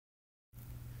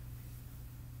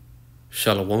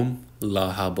Shalom,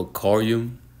 la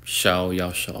habakaryum, shal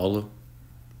yashala.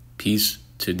 Peace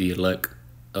to the elect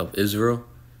of Israel.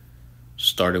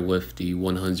 Started with the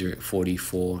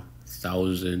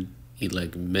 144,000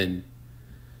 elect men,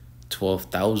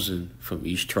 12,000 from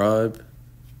each tribe,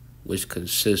 which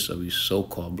consists of these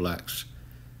so-called blacks,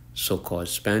 so-called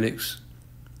Hispanics,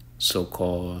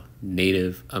 so-called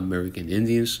Native American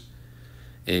Indians,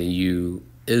 and you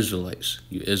Israelites,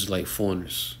 you Israelite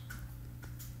foreigners,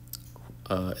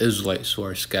 Israelites who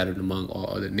are scattered among all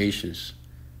other nations.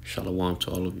 Shalom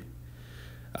to all of you.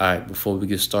 All right, before we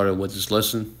get started with this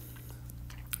lesson,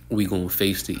 we going to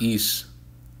face the east,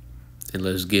 and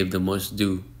let's give the much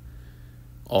due.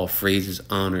 All phrases,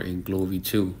 honor, and glory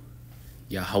to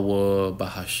YAHAWAH,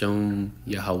 BAHASHAM,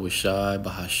 YAHAWASHI,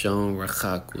 BAHASHAM,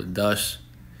 HAQADASH,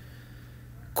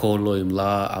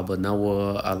 NAWA,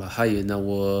 NAWA,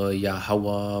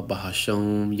 YAHAWAH,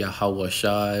 BAHASHAM,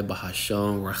 YAHAWASHI,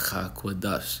 BAHASHAM,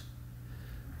 HAQADASH.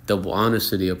 Double honors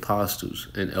to the apostles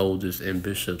and elders and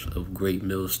bishops of Great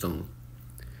Millstone.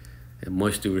 And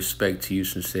much due respect to you,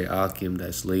 sincere Akim,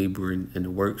 that's laboring in the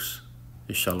works.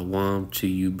 And shalom to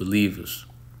you believers.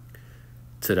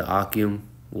 To the Akim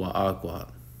YAHAWAH,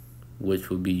 which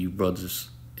will be you brothers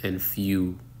and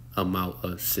few amount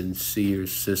of sincere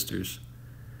sisters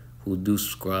who do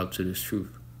subscribe to this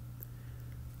truth.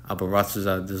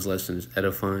 This lesson is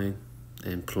edifying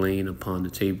and plain upon the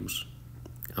tables.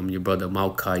 I'm your brother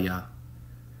Malkaya,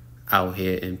 out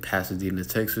here in Pasadena,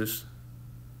 Texas,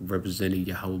 representing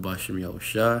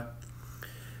YAHAWASHI.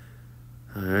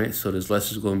 All right, so this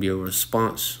lesson is going to be a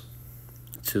response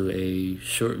to a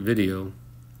short video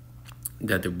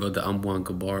that the brother Amwan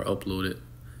Kabar uploaded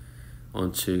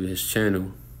onto his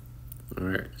channel. All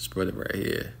right, this brother right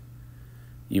here.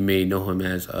 You may know him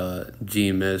as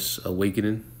GMS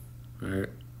Awakening. All right,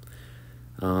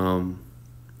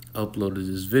 uploaded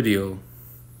this video.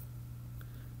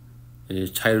 And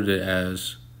it's titled it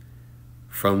as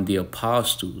From the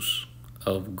Apostles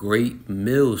of Great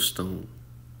Millstone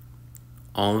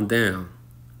on down,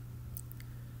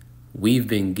 we've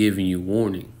been giving you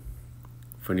warning.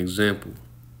 For an example,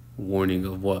 warning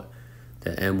of what?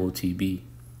 The MOTB,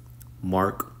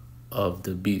 mark of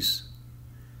the beast.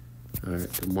 All right,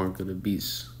 the mark of the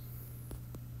beast.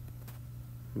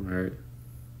 All right.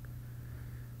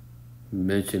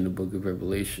 Mention the book of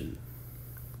Revelation.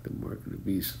 The mark of the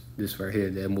beast. This right here,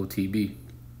 the MOTB.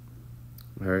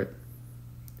 All right.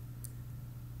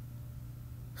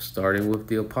 Starting with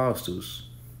the apostles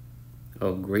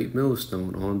of Great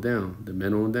Millstone on down, the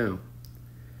men on down.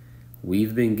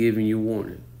 We've been giving you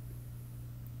warning.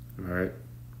 All right.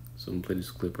 So I'm going to play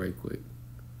this clip right quick.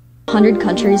 100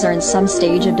 countries are in some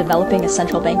stage of developing a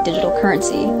central bank digital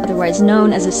currency, otherwise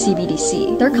known as a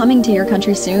CBDC. They're coming to your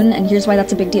country soon, and here's why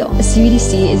that's a big deal. A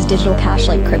CBDC is digital cash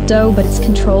like crypto, but it's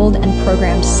controlled and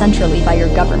programmed centrally by your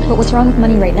government. But what's wrong with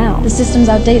money right now? The system's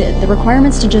outdated. The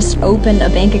requirements to just open a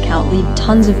bank account leave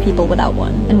tons of people without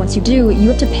one. And once you do, you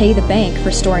have to pay the bank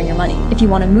for storing your money. If you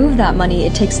want to move that money,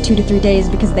 it takes 2 to 3 days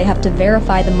because they have to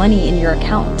verify the money in your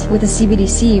account. With a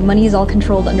CBDC, money is all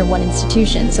controlled under one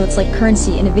institution, so it's like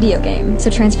currency in a video game. So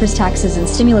transfers, taxes, and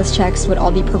stimulus checks would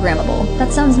all be programmable.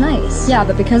 That sounds nice. Yeah,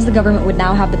 but because the government would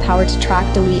now have the power to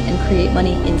track, delete, and create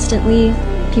money instantly,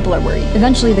 people are worried.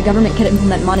 Eventually, the government could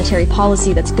implement monetary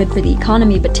policy that's good for the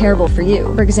economy but terrible for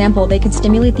you. For example, they could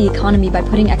stimulate the economy by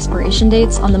putting expiration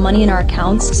dates on the money in our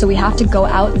accounts, so we have to go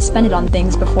out and spend it on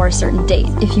things before a certain date.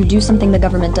 If you do something the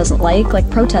government doesn't like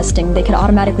protesting, they could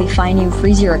automatically fine you,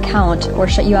 freeze your account, or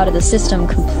shut you out of the system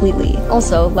completely.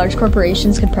 Also, large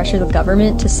corporations could pressure the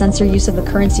government to censor use of the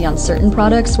currency on certain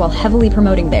products while heavily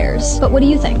promoting theirs. But what do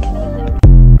you think?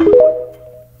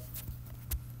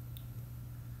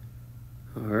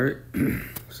 All right,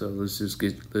 so let's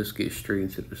get straight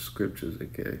into the scriptures,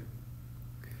 okay?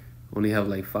 Only have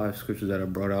like 5 scriptures that I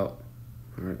brought out.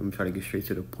 All right, I'm gonna try to get straight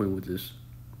to the point with this.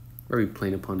 Very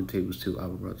plain upon the tables too.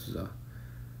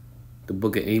 The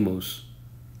book of Amos,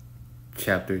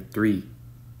 chapter 3,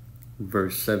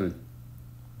 verse 7,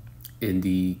 in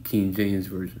the King James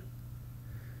version.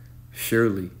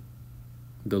 Surely,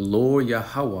 the Lord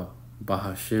Yahawah,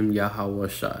 BAHASHAM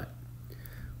YAHAWASHI,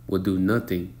 will do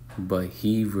nothing, but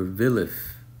he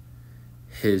revealeth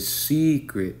his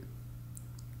secret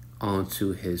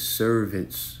unto his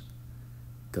servants,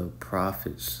 the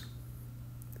prophets.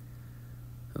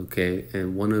 Okay,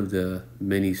 and one of the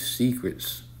many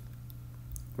secrets,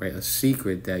 right, a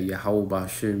secret that Yahawah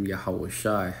BAHASHAM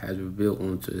YAHAWASHI has revealed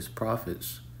unto his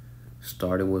prophets,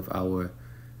 starting with our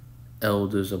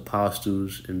elders,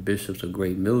 apostles, and bishops of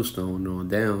Great Millstone on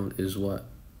down, is what?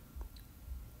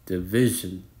 The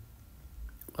vision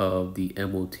of the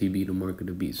MOTB, the mark of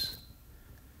the beast.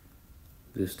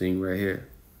 this thing right here.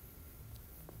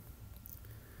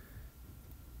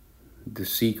 The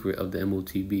secret of the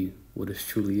MOTB, what it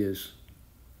truly is.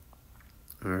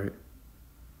 Alright.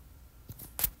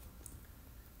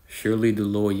 Surely the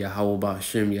Lord Yahawah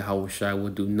BAHASHAM YAHAWASHI will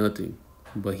do nothing,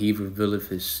 but he revealeth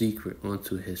his secret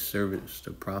unto his servants,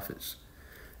 the prophets.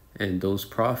 And those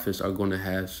prophets are going to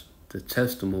have the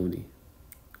testimony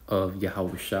of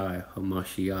YAHAWASHI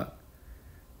HaMashiach,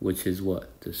 which is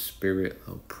what? The spirit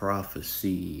of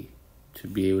prophecy, to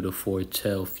be able to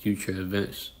foretell future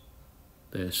events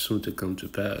that are soon to come to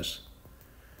pass.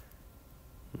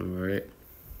 Alright.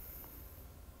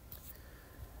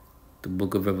 The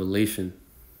book of Revelation.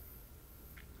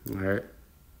 Alright.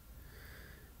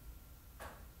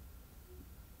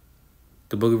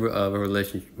 The book of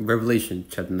Revelation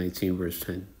chapter 19, verse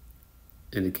 10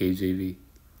 in the KJV.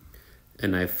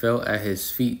 And I fell at his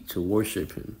feet to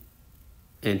worship him.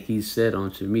 And he said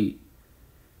unto me,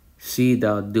 see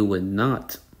thou do it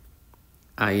not.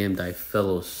 I am thy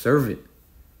fellow servant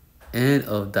and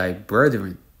of thy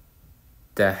brethren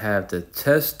that have the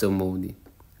testimony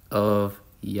of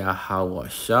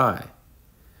YAHAWASHI.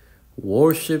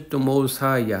 Worship the Most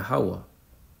High Yahawah,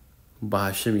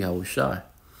 BAHASHAM YAHAWASHI,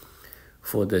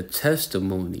 for the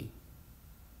testimony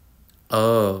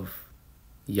of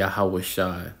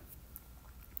YAHAWASHI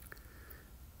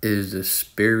is the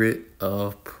spirit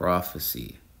of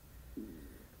prophecy.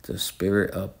 The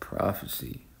spirit of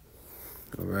prophecy.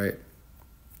 All right.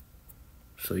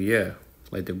 So yeah,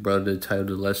 like the brother titled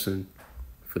the lesson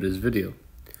for this video,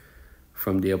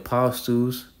 from the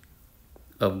apostles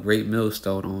of Great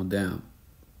Millstone on down,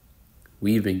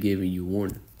 we've been giving you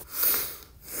warning.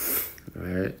 All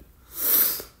right.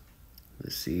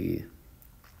 Let's see.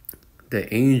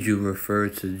 The angel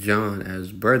referred to John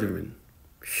as brethren,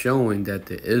 showing that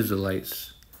the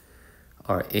Israelites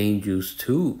are angels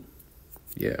too.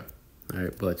 Yeah. All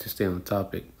right. But to stay on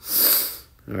topic.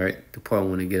 All right. The part I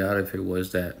want to get out of here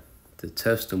was that the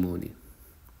testimony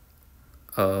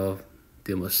of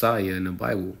the Messiah in the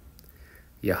Bible,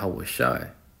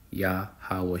 YAHAWASHI,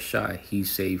 he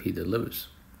saves, he delivers.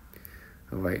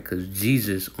 All right. Because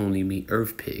Jesus only means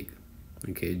earth pig.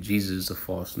 Okay. Jesus is a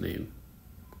false name.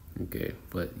 Okay.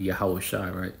 But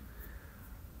YAHAWASHI, right?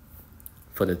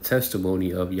 For the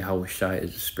testimony of YAHAWASHI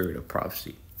is the spirit of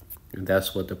prophecy. And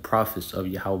that's what the prophets of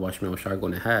YAHAWASHI are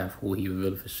going to have, who he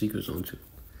revealed his secrets onto.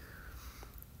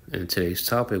 And today's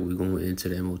topic, we're going into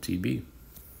the MOTB.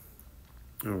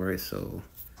 All right, so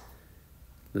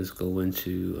let's go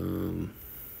into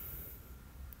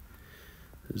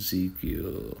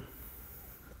Ezekiel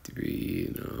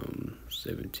 3 and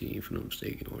 17, if I'm not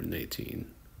mistaken, or 19.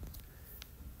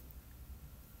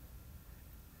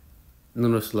 No,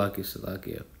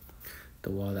 Salakia. The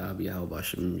wall that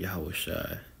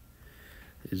YAHAWASHI.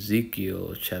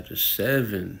 Ezekiel chapter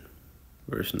 7,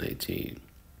 verse 19.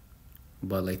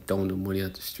 About like throwing the money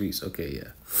out the streets. Okay,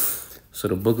 yeah. So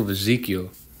the book of Ezekiel,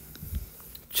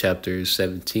 chapter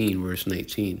 17, verse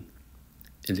 19,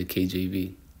 in the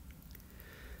KJV.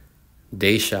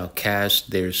 They shall cast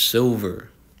their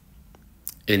silver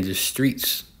in the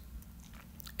streets,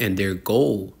 and their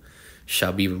gold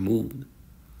shall be removed.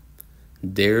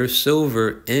 Their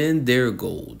silver and their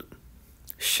gold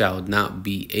shall not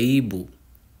be able.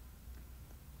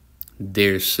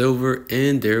 Their silver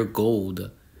and their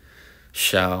gold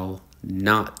shall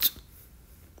not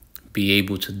be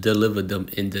able to deliver them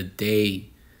in the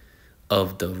day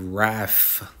of the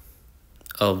wrath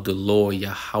of the Lord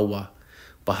Yahawah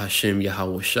BAHASHAM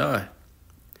YAHAWASHI.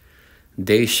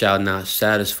 They shall not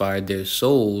satisfy their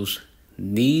souls,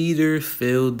 neither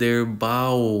fill their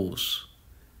bowels,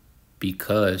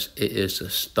 because it is a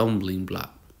stumbling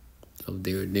block of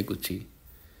their iniquity.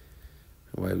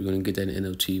 All right, we're going to get that in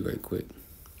NLT right quick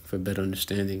for better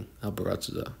understanding.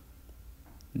 AHBA,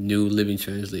 New Living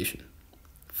Translation,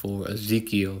 for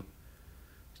Ezekiel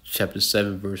chapter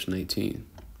 7, verse 19.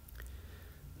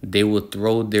 They will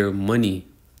throw their money.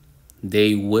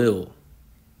 They will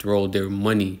throw their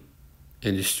money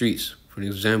in the streets. For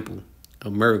example,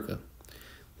 America.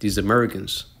 These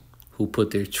Americans who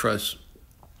put their trust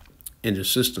in the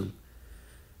system.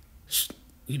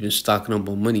 You've been stocking up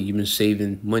on money. You've been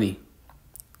saving money.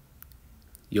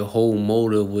 Your whole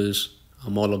motive was,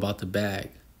 I'm all about the bag.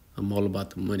 I'm all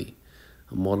about the money.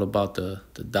 I'm all about the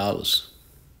dollars.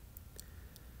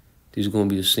 These are going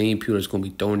to be the same people that's going to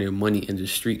be throwing their money in the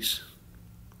streets.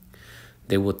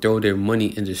 They will throw their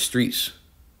money in the streets,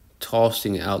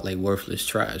 tossing it out like worthless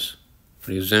trash.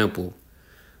 For example,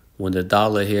 when the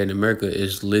dollar here in America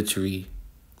is literally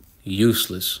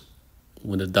useless,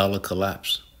 when the dollar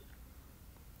collapses,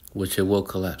 which it will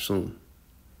collapse soon.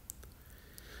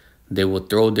 They will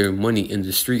throw their money in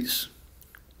the streets,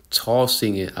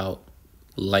 tossing it out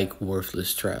like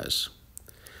worthless trash.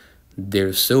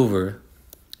 Their silver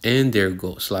and their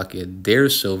gold, their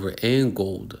silver and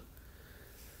gold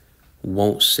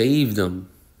won't save them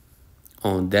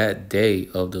on that day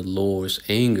of the Lord's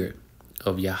anger,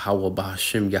 of Yahawah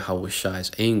BAHASHAM,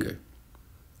 YAHAWASHI's anger.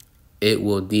 It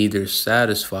will neither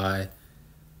satisfy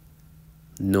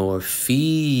nor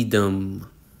feed them,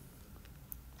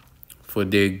 for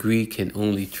their greed can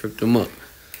only trip them up.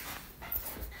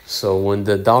 So when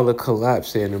the dollar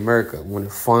collapsed in America, when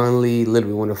it finally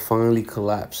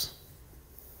collapsed,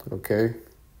 okay,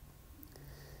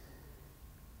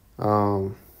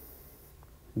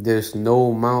 there's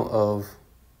no amount of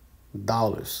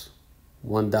dollars,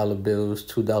 $1 bills,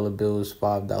 $2 bills,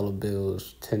 $5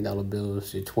 bills, $10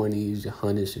 bills, your 20s, your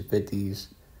 100s, your 50s,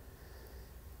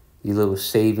 your little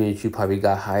savings you probably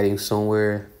got hiding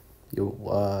somewhere,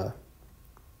 your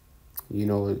you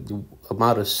know, the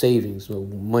amount of savings or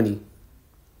money.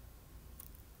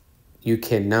 You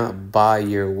cannot buy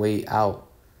your way out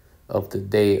of the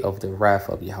day of the wrath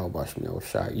of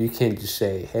YAHAWASHI. You can't just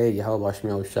say, hey,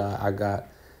 YAHAWASHI, I got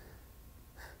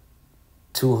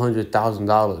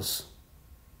 $200,000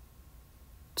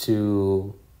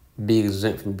 to be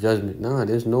exempt from judgment. Nah,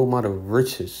 there's no amount of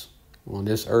riches on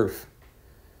this earth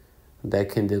that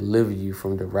can deliver you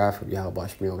from the wrath of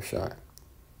YAHAWASHI.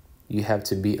 You have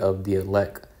to be of the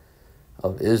elect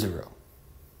of Israel,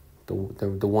 the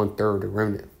 1/3, the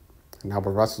remnant. And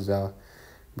our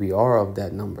we are of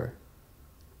that number.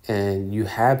 And you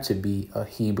have to be a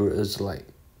Hebrew Israelite.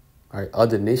 All right,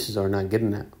 other nations are not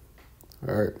getting that.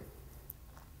 All right.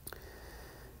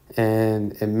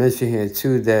 And it mentioned here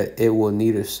too that it will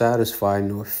neither satisfy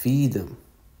nor feed them.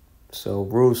 So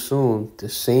real soon, the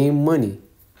same money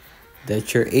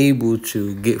that you're able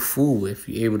to get food with,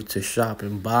 you're able to shop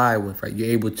and buy with, right?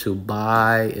 You're able to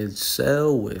buy and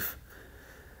sell with,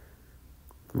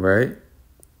 right?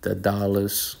 The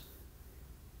dollars,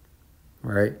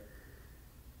 right?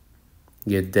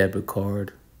 Your debit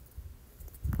card,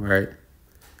 right?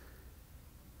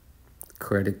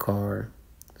 Credit card.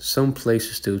 Some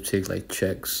places still take like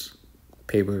checks,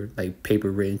 paper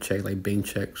written check, like bank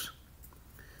checks.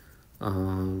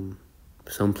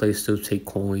 Some places still take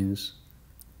coins,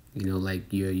 you know,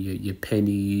 like your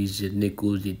pennies, your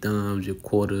nickels, your dimes, your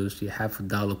quarters, your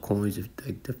 $50 coins,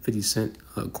 like the 50-cent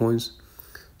coins.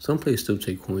 Some places still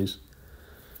take coins,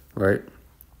 right?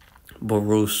 But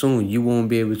real soon, you won't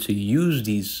be able to use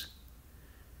these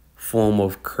form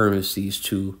of currencies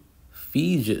to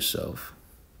feed yourself.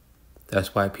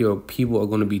 That's why people are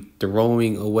going to be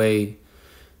throwing away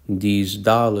these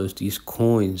dollars, these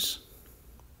coins,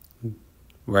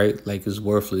 right? Like it's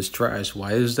worthless trash.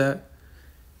 Why is that?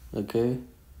 Okay.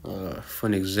 For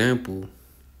an example,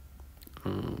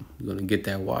 you're going to get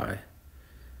that why.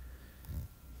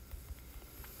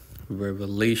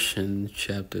 Revelation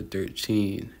chapter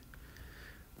 13.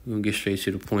 We're going to get straight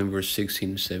to the point, verse 16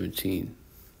 and 17.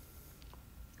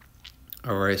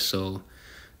 All right, so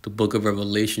the book of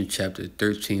Revelation chapter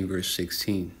 13, verse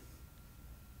 16.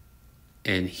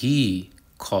 And he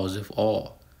causeth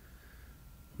all,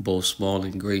 both small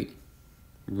and great,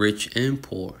 rich and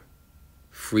poor,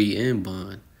 free and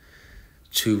bond,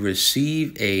 to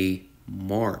receive a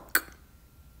mark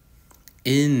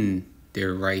in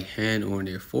their right hand or in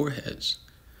their foreheads.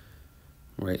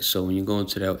 Right, so when you go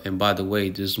into that, and by the way,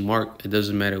 this mark, it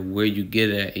doesn't matter where you get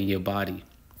it at in your body.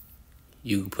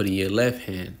 You can put in your left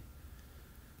hand,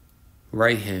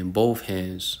 right hand, both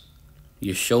hands,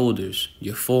 your shoulders,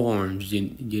 your forearms,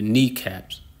 your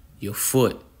kneecaps, your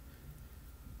foot,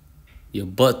 your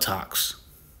buttocks,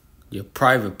 your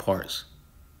private parts,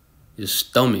 your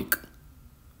stomach.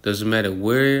 Doesn't matter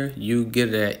where you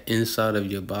get it at inside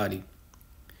of your body.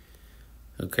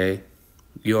 Okay,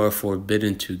 you are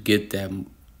forbidden to get that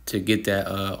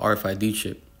RFID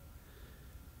chip.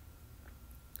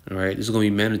 All right, this is gonna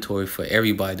be mandatory for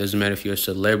everybody. Doesn't matter if you're a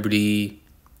celebrity,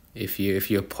 if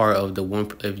you're part of the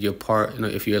one,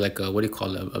 if you're like a, what do you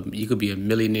call it? You could be a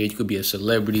millionaire, you could be a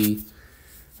celebrity.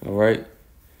 All right,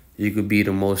 you could be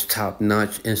the most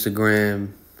top-notch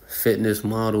Instagram fitness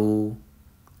model,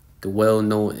 the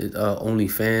well-known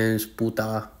OnlyFans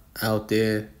puta out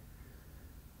there.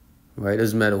 Right,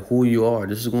 doesn't matter who you are.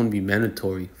 This is going to be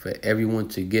mandatory for everyone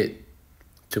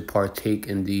to partake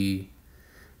in the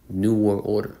New World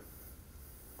Order.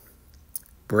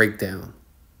 Breakdown.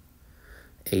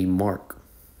 A mark.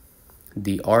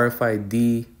 The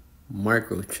RFID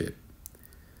microchip.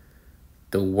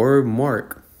 The word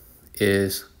mark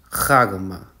is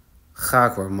chagma.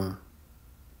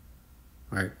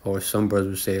 Right, or some brothers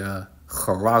would say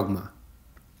charagma.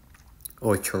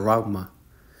 or charagma,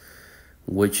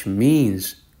 which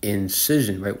means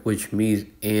incision, right? Which means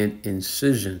an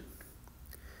incision.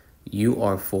 You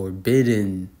are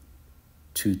forbidden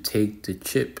to take the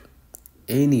chip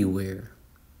anywhere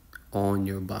on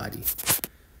your body.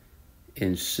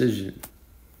 Incision,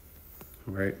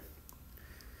 right?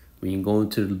 When you go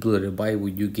into the blue of the Bible,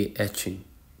 you get etching.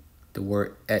 The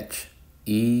word etch,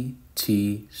 E-T-C-H,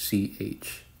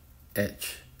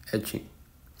 etch, etching,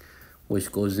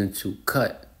 which goes into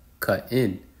cut, cut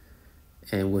in.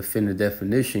 And within the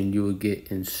definition, you will get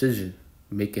incision,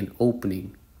 make an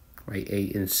opening, right?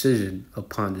 A incision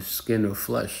upon the skin or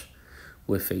flesh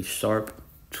with a sharp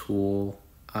tool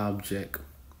object.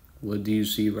 What do you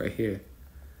see right here?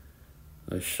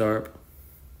 A sharp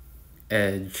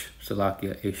edge,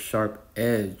 Salakia, a sharp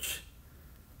edge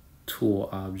tool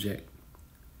object,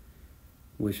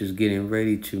 which is getting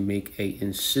ready to make a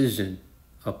incision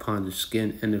upon the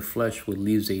skin and the flesh, which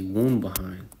leaves a wound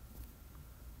behind.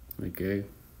 Okay.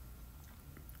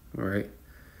 All right.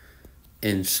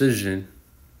 Incision,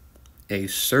 a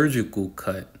surgical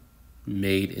cut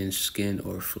made in skin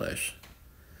or flesh.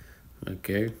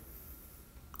 Okay.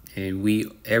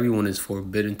 And everyone is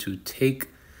forbidden to take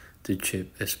the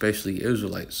chip, especially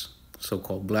Israelites,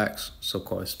 so-called blacks,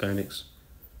 so-called Hispanics,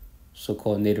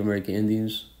 so-called Native American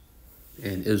Indians,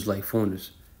 and Israelite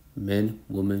foreigners, men,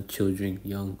 women, children,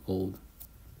 young, old.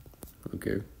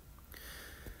 Okay.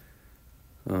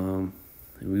 And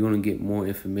we want to get more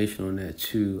information on that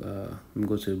too. Let me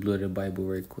go to the blue of the Bible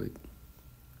right quick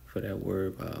for that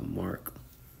word, Mark.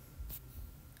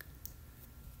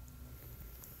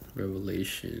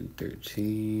 Revelation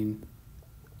 13.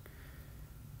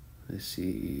 Let's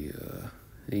see.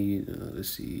 Let's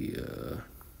see.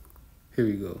 Here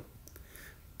we go.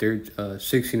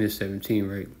 16 and 17,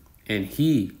 right? And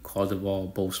he caused of all,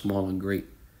 both small and great,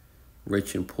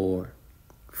 rich and poor,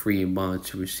 free and bond,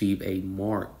 to receive a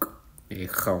mark, a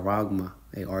charagma,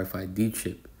 a RFID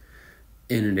chip,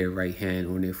 in their right hand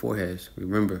or in their foreheads.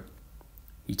 Remember,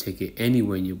 you take it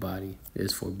anywhere in your body,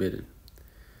 it's forbidden.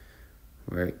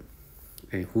 Right?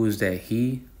 And who is that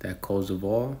he that calls of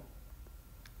all?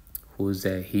 Who is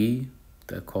that he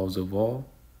that calls of all?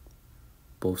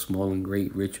 Both small and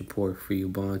great, rich and poor, free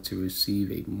and bond, to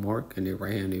receive a mark in their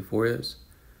right hand and their foreheads?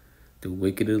 The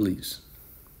wicked elites.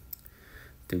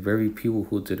 The very people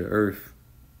who to the earth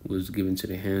was given to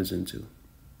their hands into.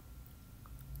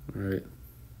 All right.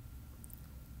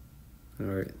 All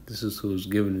right. This is who was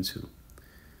given into.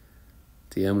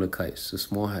 The Amalekites, the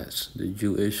small hats, the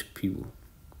Jewish people.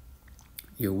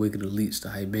 Your wicked elites,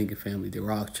 the high banking family, the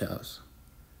Rothschilds.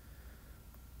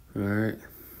 All right.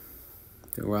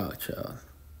 The Rothschilds.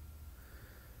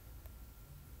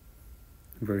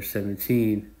 Verse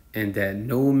 17, and that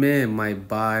no man might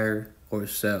buy or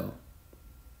sell.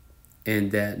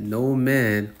 And that no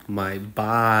man might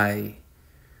buy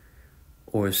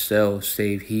or sell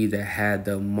save he that had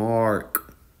the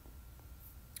mark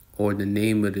or the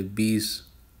name of the beast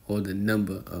or the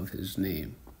number of his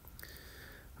name.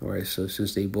 All right, so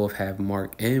since they both have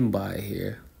mark and buy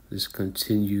here, let's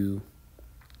continue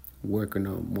working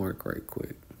on mark right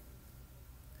quick.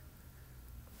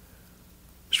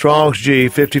 Strong's G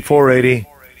 5480,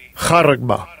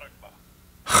 charagma,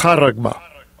 charagma.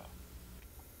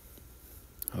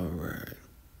 All right.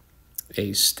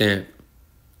 A stamp,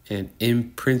 an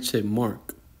imprinted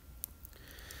mark.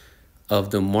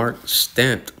 Of the mark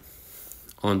stamped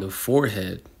on the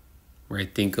forehead,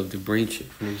 right? Think of the brain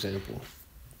chip, for example,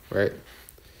 right?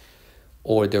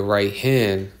 Or the right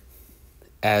hand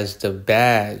as the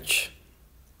badge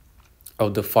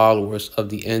of the followers of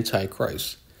the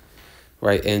Antichrist,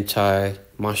 right?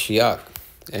 Anti-Mashiach,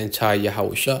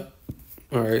 anti-Yahawasha.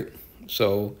 All right.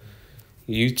 So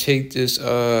you take this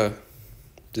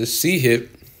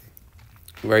C-hip,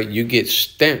 right? You get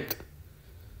stamped.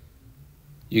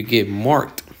 You get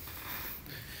marked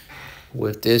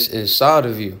with this inside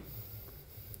of you,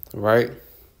 right?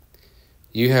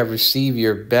 You have received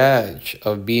your badge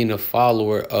of being a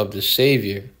follower of the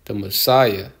Savior, the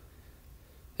Messiah,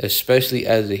 especially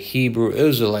as a Hebrew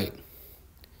Israelite,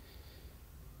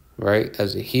 right?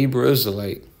 As a Hebrew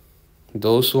Israelite,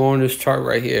 those who are on this chart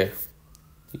right here,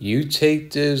 you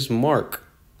take this mark,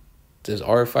 this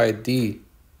RFID,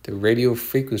 the radio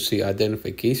frequency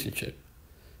identification chip,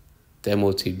 the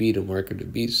MOTB, the mark of the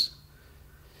beast.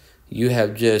 You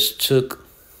have just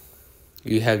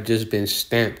been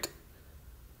stamped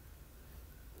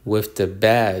with the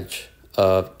badge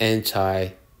of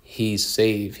he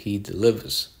saves, he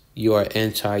delivers. You are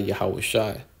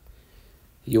anti-Yahawashai.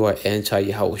 You are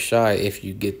anti-Yahawashai if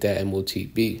you get that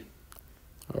MOTB.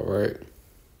 All right.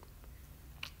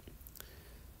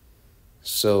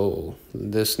 So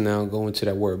let's now go into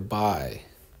that word buy.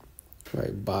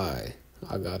 Right, buy.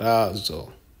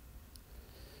 Agarazo.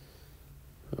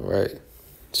 All right.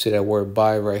 See that word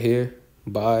buy right here?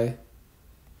 Buy.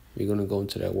 We're going to go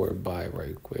into that word buy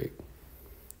right quick.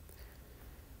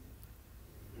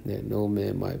 That no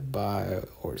man might buy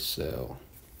or sell.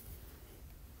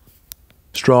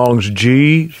 Strong's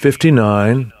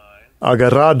G59.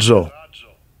 Agarazo.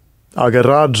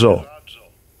 Agarazo.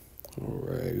 All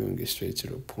right, we're going to get straight to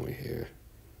the point here.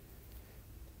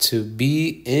 To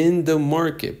be in the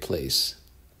marketplace,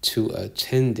 to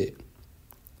attend it,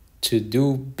 to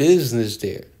do business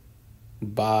there,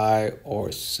 buy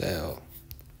or sell.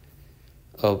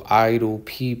 Of idle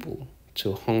people,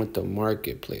 to haunt the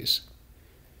marketplace,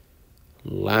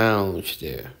 lounge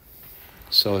there.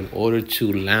 So in order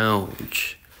to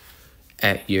lounge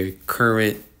at your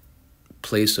current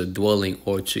place of dwelling,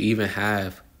 or to even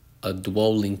have a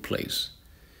dwelling place,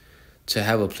 to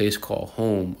have a place called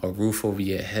home, a roof over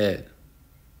your head,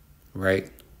 right?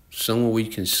 Somewhere where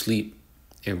you can sleep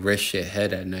and rest your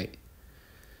head at night.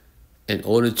 In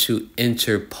order to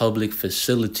enter public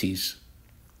facilities,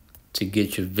 to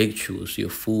get your victuals, your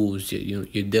foods,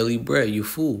 your daily bread, your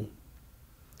food,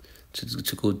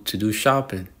 to go to do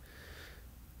shopping.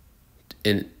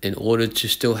 In order to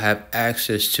still have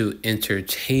access to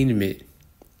entertainment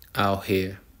out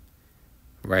here,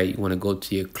 right? You want to go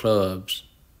to your clubs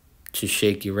to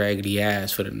shake your raggedy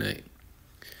ass for the night.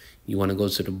 You want to go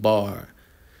to the bar,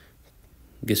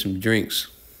 get some drinks.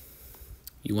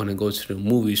 You want to go to the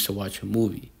movies to watch a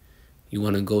movie. You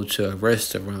want to go to a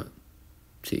restaurant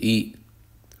to eat,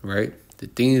 right? The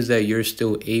things that you're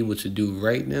still able to do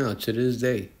right now to this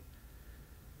day,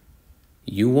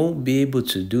 you won't be able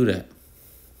to do that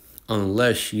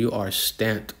unless you are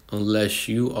stamped, unless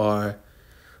you are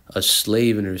a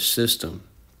slave in their system,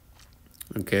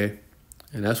 okay?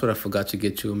 And that's what I forgot to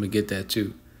get to. I'm going to get that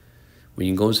too. When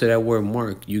you go into that word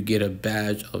mark, you get a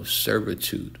badge of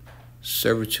servitude.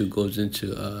 Servitude goes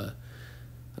into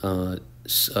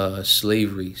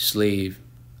slavery, slave,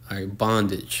 all right,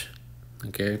 bondage,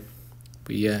 okay?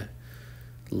 But yeah,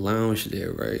 lounge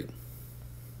there, right?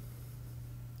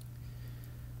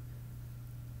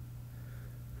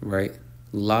 Right?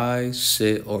 Lie,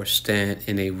 sit, or stand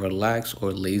in a relaxed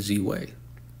or lazy way.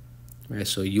 Right?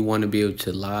 So you want to be able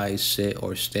to lie, sit,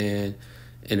 or stand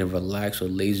in a relaxed or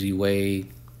lazy way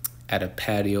at a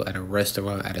patio, at a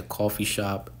restaurant, at a coffee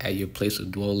shop, at your place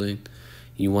of dwelling.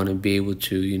 You want to be able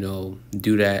to,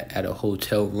 do that at a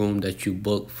hotel room that you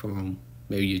book from,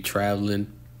 maybe you're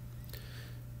traveling.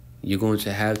 You're going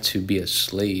to have to be a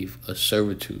slave, a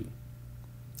servitude,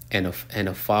 and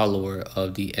a follower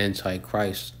of the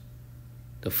Antichrist,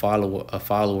 a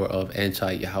follower of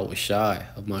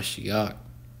anti-YAHAWASHI, of Mashiach.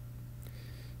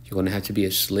 You're going to have to be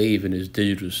a slave in this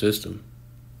digital system.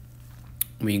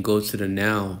 When you go to the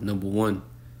now, number one,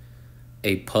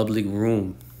 a public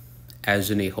room,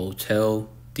 as in a hotel,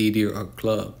 theater, or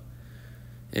club,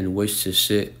 in which to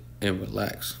sit and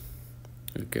relax.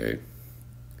 Okay?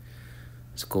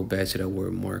 Let's go back to that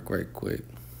word mark right quick,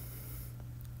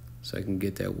 so I can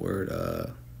get that word,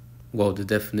 the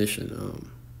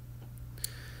definition.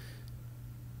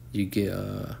 You get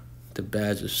the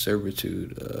badge of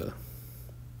servitude.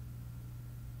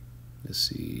 Let's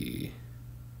see.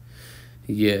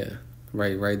 Yeah,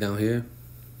 right down here.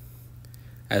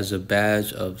 As a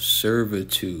badge of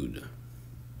servitude.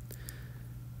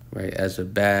 Right, as a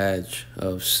badge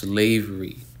of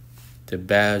slavery. The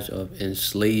badge of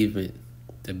enslavement.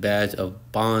 The badge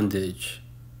of bondage.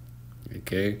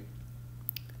 Okay?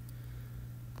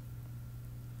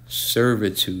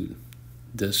 Servitude.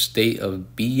 The state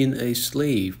of being a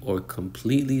slave or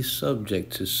completely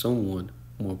subject to someone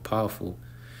more powerful.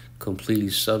 Completely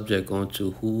subject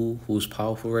onto who's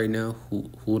powerful right now,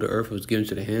 who the earth was given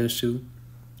to the hands to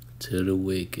the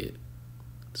wicked.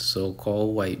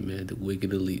 So-called white men, the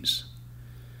wicked elites.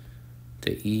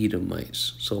 The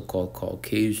Edomites, so-called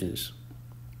Caucasians.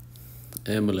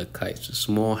 Amalekites, the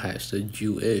small hats, the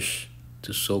Jewish,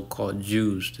 the so-called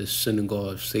Jews, the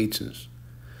synagogue of Satan's,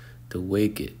 the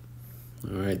wicked.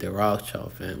 All right, the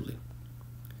RAWCHAA family.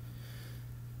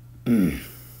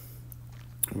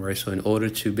 All right, so in order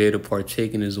to be able to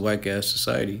partake in this whack-ass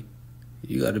society,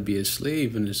 you got to be a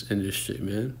slave in this industry,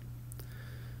 man.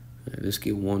 All right, let's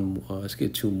get one more. Let's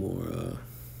get two more.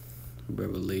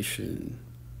 Revelation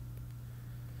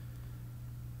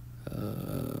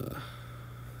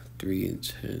 3 and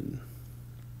 10.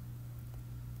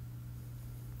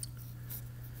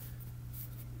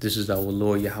 This is our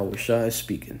Lord YAHAWASHI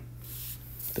speaking.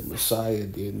 The Messiah,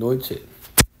 the Anointed.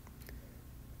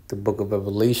 The book of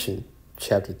Revelation,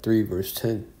 chapter 3, verse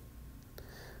 10.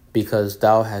 because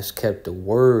thou hast kept the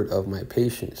word of my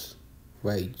patience,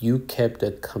 right? You kept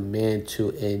the command to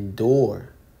endure,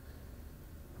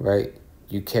 right?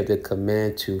 You kept the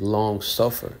command to long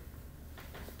suffer,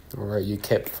 all right? You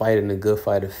kept fighting the good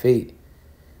fight of faith.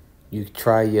 You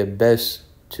try your best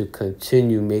to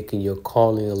continue making your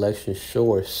calling election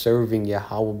sure, serving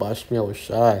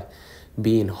YAHAWASHI,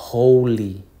 being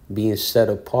holy, being set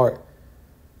apart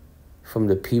from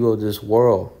the people of this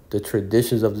world, the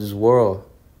traditions of this world,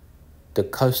 the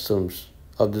customs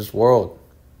of this world.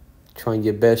 Trying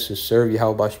your best to serve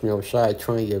YAHAWASHI,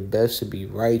 trying your best to be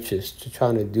righteous, to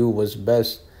trying to do what's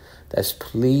best, that's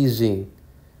pleasing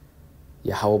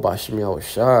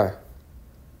YAHAWASHI.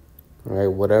 All right,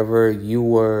 whatever you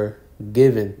were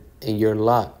given in your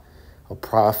lot, a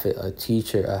prophet, a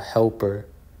teacher, a helper,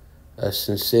 a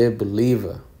sincere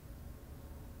believer,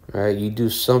 all right, you do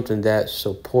something that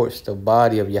supports the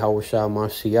body of Yahawashi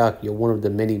Mashiach. You're one of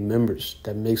the many members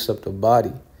that makes up the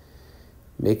body,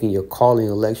 making your calling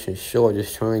election sure,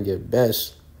 just trying your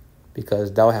best,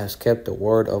 because thou hast kept the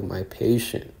word of my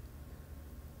patience.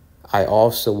 I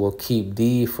also will keep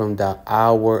thee from the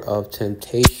hour of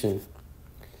temptation.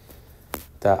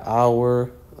 The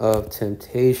hour of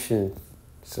temptation.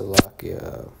 So like,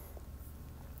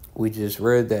 we just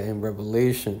read that in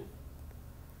Revelation,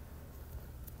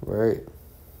 right?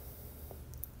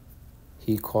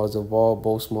 He caused of all,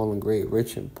 both small and great,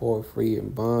 rich and poor, free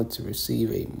and bond, to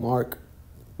receive a mark,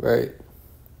 right?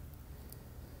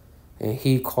 And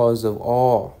he caused of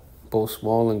all, both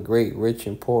small and great, rich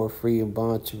and poor, free and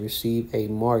bond, to receive a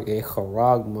mark, a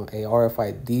charagma, a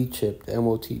RFID chip, the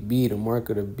MOTB, the mark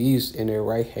of the beast, in their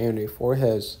right hand, their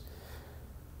foreheads,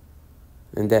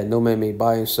 and that no man may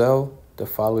buy and sell. The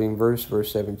following verse,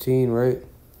 verse 17, right?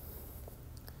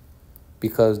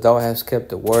 Because thou hast kept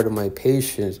the word of my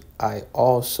patience, I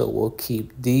also will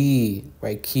keep thee,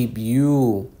 right? Keep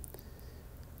you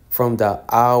from the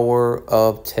hour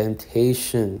of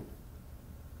temptation.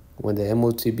 When the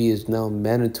MOTB is now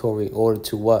mandatory in order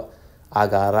to what?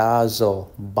 Agarazo,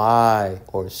 buy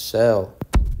or sell.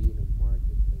 Be in a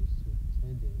marketplace to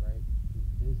attend it, right? Do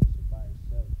business to buy or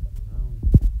sell, to lounge.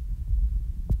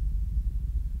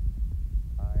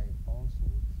 I also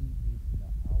will keep thee from the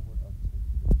hour of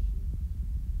temptation,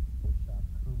 which shall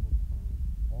come upon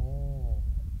all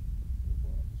the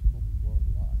world. This is going to be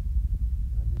worldwide,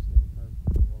 not just in America,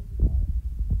 but worldwide.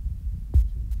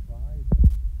 To try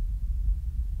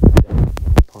them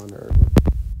upon earth.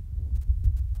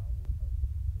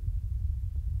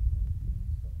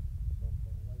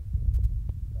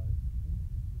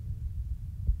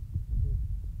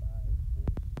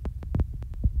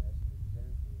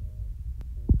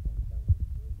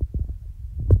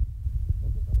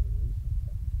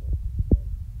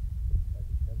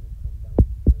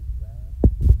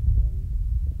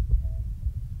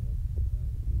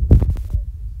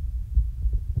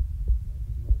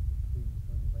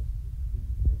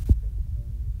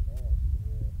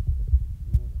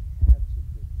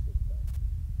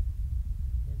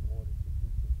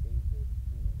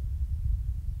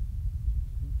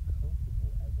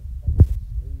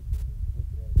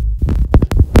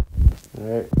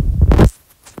 Right.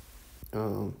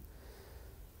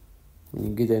 When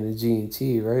you get that in the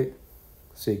G&T, right?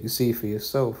 So you can see for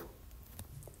yourself.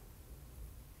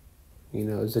 You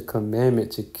know, it's a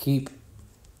commandment to keep.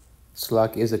 It's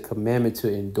like it's a commandment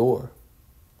to endure.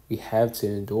 We have to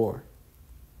endure.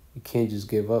 You can't just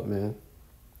give up, man.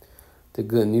 The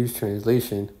Good News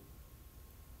Translation.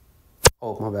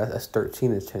 Oh, my bad. That's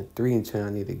 13 and 10. 3 and 10 I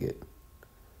need to get.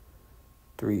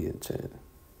 3 and 10.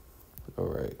 All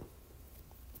right.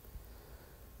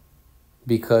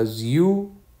 Because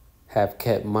you have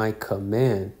kept my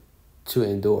command to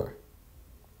endure,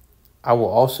 I will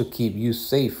also keep you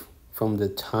safe from the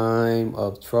time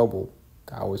of trouble,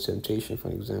 the hour of temptation, for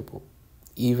example.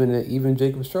 Even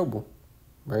Jacob's trouble,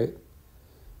 right?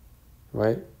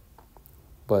 Right?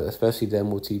 But especially the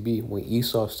MOTB, when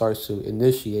Esau starts to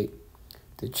initiate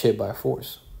the chip by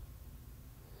force.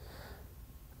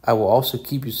 I will also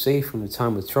keep you safe from the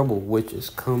time of trouble, which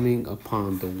is coming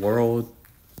upon the world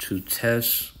to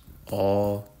test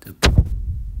all the people.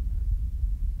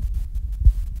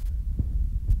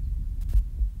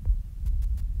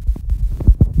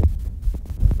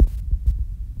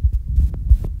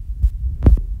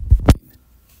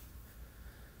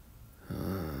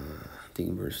 I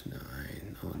think verse 9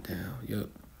 on down. Yep.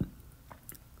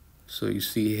 So you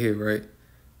see here, right?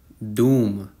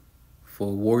 Doom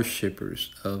for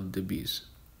worshippers of the beast.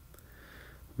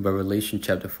 Revelation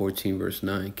chapter 14, verse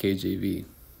 9, KJV.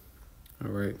 All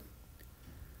right.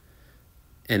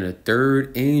 And a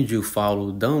third angel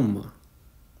followed them,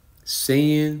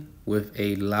 saying with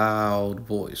a loud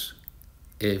voice,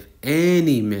 if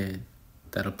any man,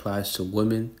 that applies to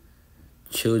women,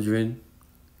 children,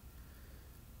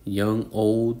 young,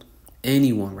 old,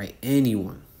 anyone, right?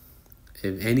 Anyone.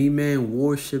 If any man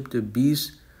worship the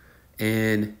beast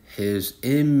and his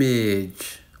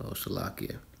image, oh,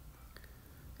 Salakia.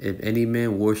 If any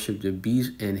man worship the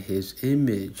beast and his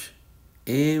image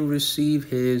and receive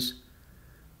his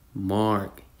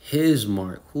mark, whose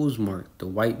mark? The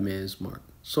white man's mark,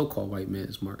 so-called white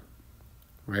man's mark,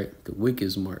 right? The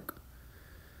wicked's mark,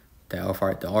 the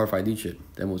RFID chip,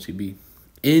 that MOTB,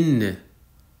 in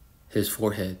his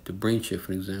forehead, the brain chip,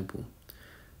 for example,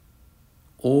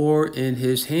 or in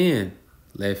his hand,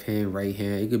 left hand, right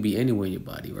hand, it could be anywhere in your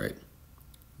body, right?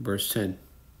 Verse 10,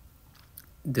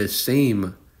 the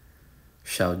same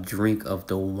shall drink of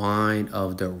the wine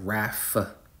of the wrath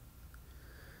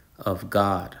of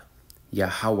God,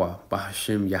 YAHAWAH,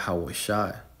 BAHASHAM,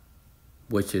 YAHAWASHI,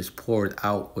 which is poured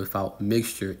out without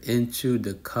mixture into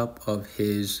the cup of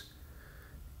his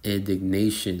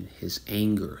indignation, his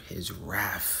anger, his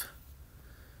wrath,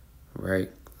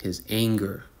 right? His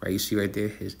anger, right? You see right there,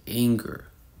 his anger,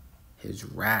 his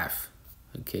wrath,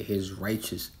 okay, his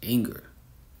righteous anger.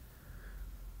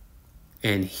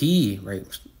 And he, right?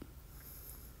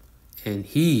 And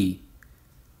he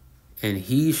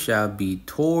shall be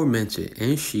tormented,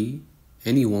 and she,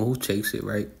 anyone who takes it,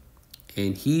 right?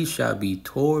 And he shall be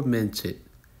tormented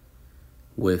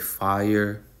with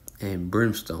fire and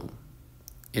brimstone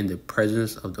in the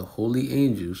presence of the holy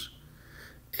angels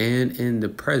and in the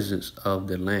presence of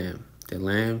the Lamb. The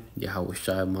Lamb,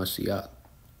 YAHAWASHI Mashiach.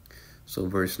 So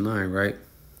verse 9, right?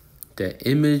 The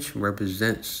image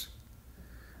represents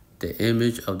the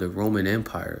image of the Roman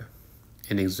Empire.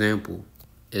 An example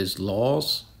is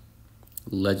laws,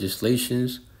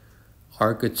 legislations,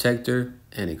 architecture,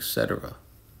 and etc.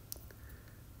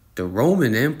 The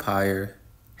Roman Empire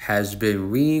has been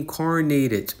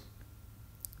reincarnated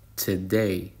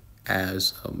today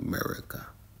as America.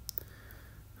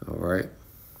 All right.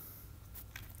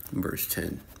 Verse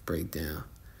 10, breakdown.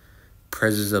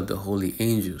 Presence of the holy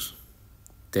angels.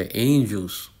 The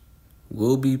angels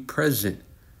will be present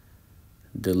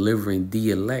delivering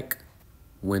the elect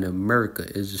when America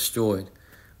is destroyed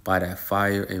by that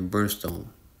fire and brimstone,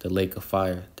 the lake of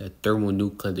fire, that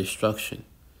thermonuclear destruction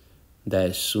that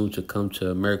is soon to come to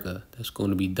America. That's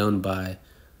going to be done by,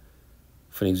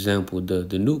 for example, the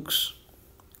nukes.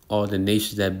 All the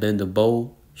nations that bend the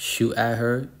bow, shoot at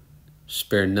her,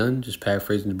 spare none, just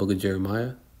paraphrasing the book of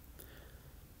Jeremiah.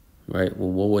 Right,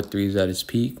 when World War III is at its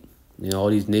peak, and all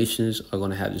these nations are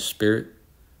going to have the spirit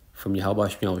from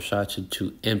YAHAWASHI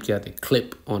to empty out the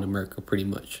clip on America, pretty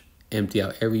much. Empty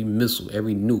out every missile,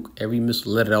 every nuke, every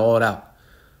missile, let it all out.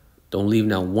 Don't leave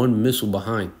not one missile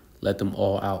behind. Let them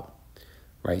all out.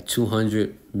 Right,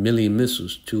 200 million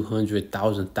missiles,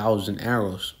 200,000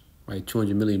 arrows, right,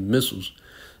 200 million missiles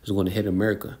is going to hit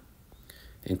America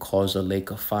and cause a lake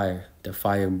of fire, the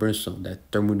fire and brimstone, that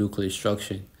thermonuclear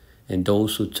destruction. And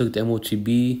those who took the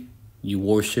MOTB, you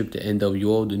worship the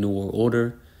NWO, the New World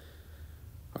Order,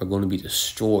 are going to be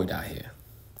destroyed out here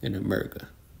in America.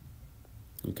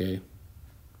 Okay?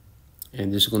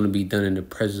 And this is going to be done in the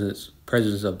presence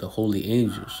of the holy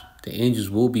angels. The angels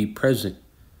will be present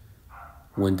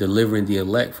when delivering the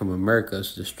elect from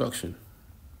America's destruction.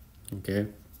 Okay?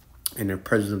 In the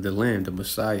presence of the Lamb, the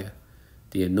Messiah,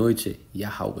 the anointed,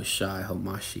 YAHAWASHI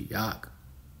HaMashiach.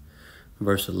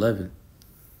 Verse 11.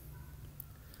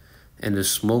 And the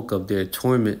smoke of their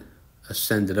torment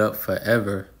ascended up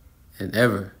forever and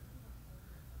ever,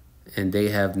 and they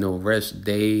have no rest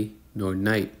day nor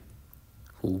night,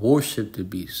 who worship the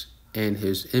beast and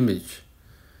his image,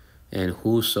 and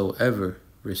whosoever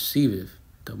receiveth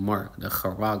the mark, the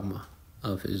charagma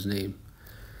of his name.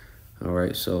 All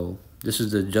right, so this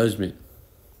is the judgment.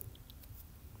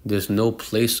 There's no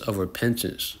place of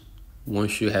repentance.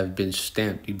 Once you have been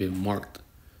stamped, you've been marked.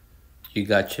 You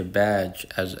got your badge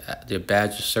as your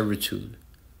badge of servitude.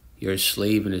 You're a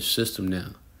slave in the system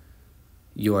now.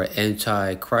 You are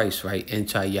anti-Christ, right?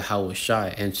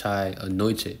 Anti-YAHAWASHI,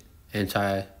 anti-anointed,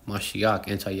 anti-Mashiach,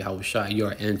 anti-YAHAWASHI. You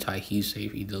are anti-He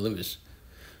Save, He Delivers.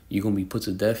 You're going to be put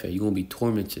to death here. You're going to be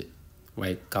tormented,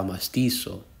 right?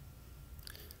 Kamastiso,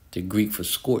 the Greek for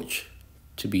scorch,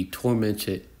 to be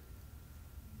tormented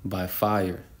by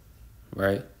fire,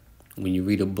 right? When you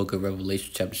read the book of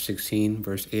Revelation, chapter 16,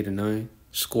 verse 8 and 9,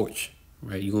 scorch,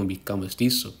 right? You're going to be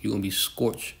kamastiso. You're going to be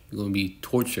scorched. You're going to be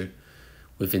tortured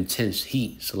with intense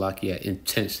heat. Salakia,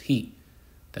 intense heat.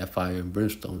 That fire and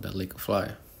brimstone, that lake of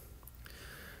fire.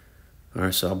 All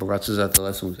right, so our barakas after the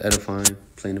lesson was edifying,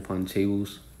 playing upon the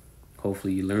tables.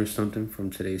 Hopefully you learned something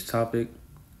from today's topic.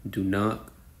 Do not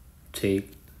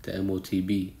take the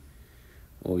MOTB,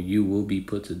 or you will be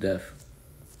put to death.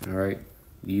 All right?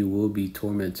 You will be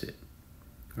tormented.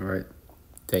 All right?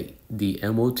 The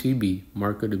MOTB,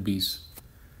 mark of the beast,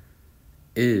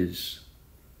 is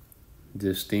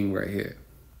this thing right here.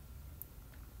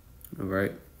 All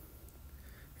right?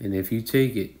 And if you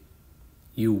take it,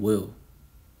 you will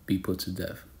be put to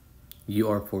death. You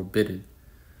are forbidden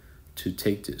to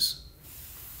take this.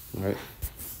 All right?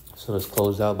 So let's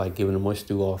close out by giving a much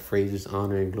through all phrases,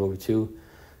 honor, and glory to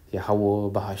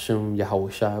YAHAWAH, BAHASHAM,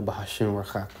 YAHAWASHI, BAHASHAM,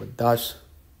 QaDash.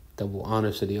 Double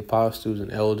honor to the apostles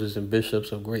and elders and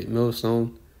bishops of Great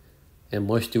Millstone. And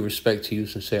much due respect to you,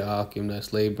 sincere Akim,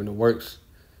 that's labor in the works.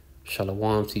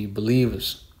 Shalom to you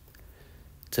believers.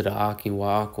 To the Akim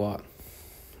YAHAWAH,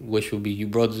 which will be you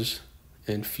brothers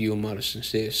and few amount of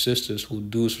sincere sisters who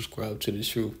do subscribe to the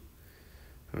truth.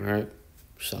 All right?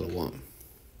 Shalom.